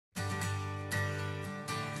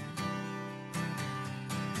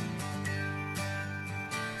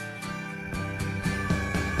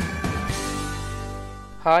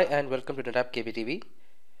Hi and welcome to NetApp KBTV.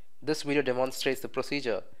 This video demonstrates the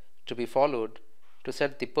procedure to be followed to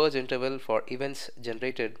set the purge interval for events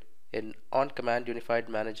generated in OnCommand Unified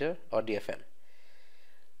Manager or DFM.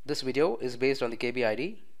 This video is based on the KB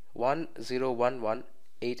ID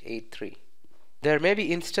 1011883. There may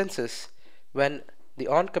be instances when the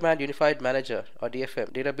OnCommand Unified Manager or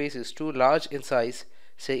DFM database is too large in size,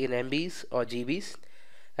 say in MBs or GBs,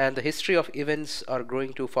 and the history of events are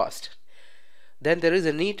growing too fast. Then there is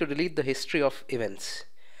a need to delete the history of events.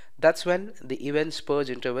 That's when the events purge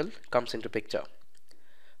interval comes into picture.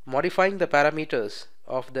 Modifying the parameters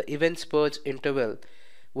of the events purge interval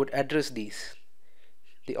would address these.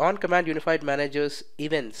 The OnCommand Unified Manager's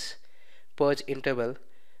events purge interval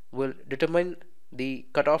will determine the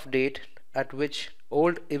cutoff date at which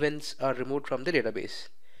old events are removed from the database.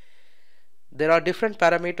 There are different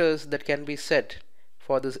parameters that can be set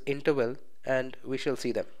for this interval, and we shall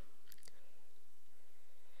see them.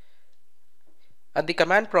 At the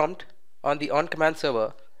command prompt on the OnCommand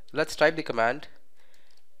server, let's type the command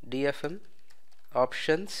DFM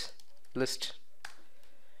options list.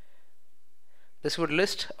 This would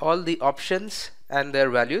list all the options and their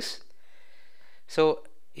values. So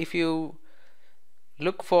if you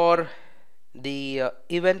look for the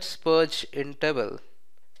events purge interval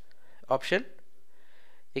option,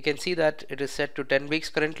 you can see that it is set to 10 weeks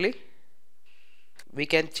currently. We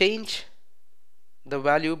can change the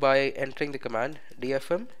value by entering the command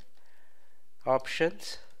DFM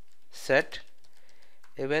options set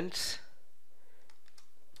events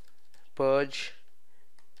purge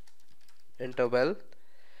interval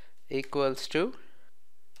equals to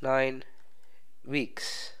 9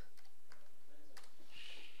 weeks.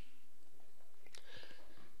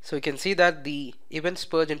 So you can see that the events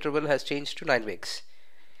purge interval has changed to 9 weeks.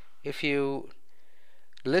 If you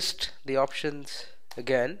list the options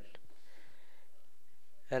again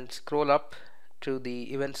and scroll up to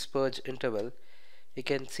the events purge interval, you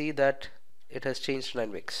can see that it has changed to 9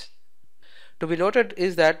 weeks. To be noted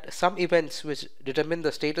is that some events which determine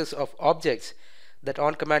the status of objects that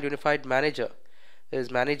OnCommand Unified Manager is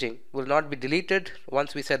managing will not be deleted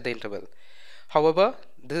once we set the interval. However,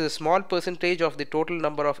 this is a small percentage of the total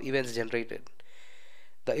number of events generated.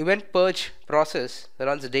 The event purge process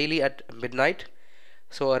runs daily at midnight,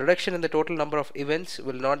 so a reduction in the total number of events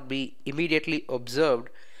will not be immediately observed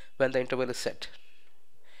when the interval is set.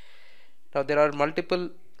 Now there are multiple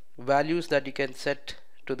values that you can set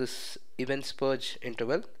to this events purge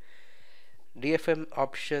interval. DFM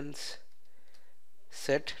options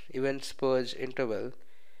set events purge interval,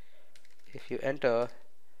 if you enter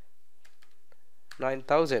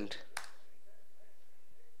 9000,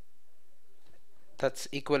 that's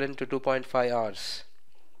equivalent to 2.5 hours.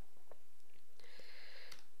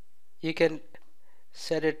 You can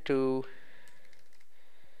set it to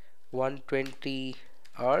 120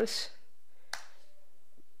 hours,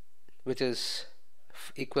 which is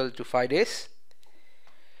equal to 5 days.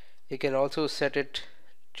 You can also set it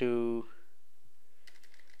to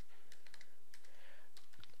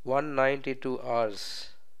 192 hours,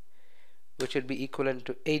 which would be equivalent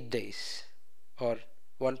to 8 days or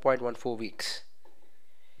 1.14 weeks.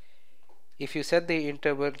 If you set the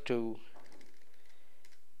interval to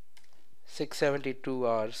 672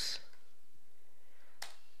 hours,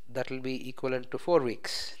 that will be equivalent to 4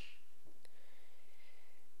 weeks.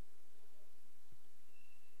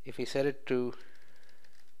 If we set it to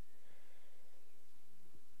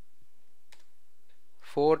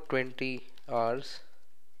 420 hours,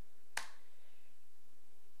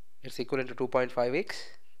 it's equivalent to 2.5 weeks.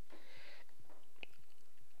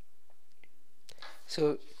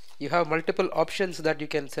 So you have multiple options that you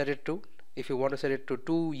can set it to. If you want to set it to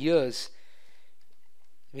 2 years,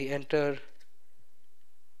 we enter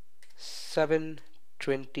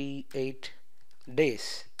 728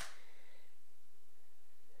 days.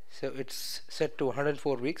 So it's set to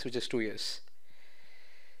 104 weeks, which is 2 years.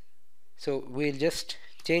 So we'll just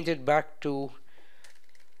change it back to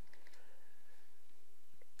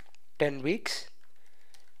 10 weeks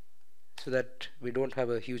so that we don't have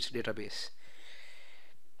a huge database.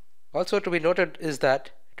 Also to be noted is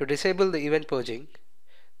that to disable the event purging,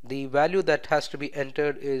 the value that has to be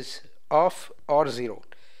entered is off or 0.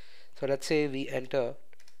 So let's say we enter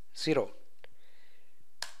 0,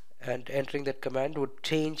 and entering that command would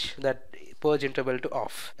change that purge interval to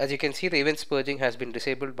off. As you can see, the events purging has been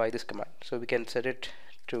disabled by this command, so we can set it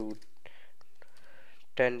to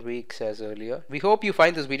 10 weeks as earlier. We hope you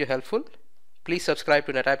find this video helpful. Please subscribe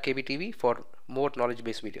to NetApp KBTV for more knowledge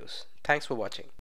based videos. Thanks for watching.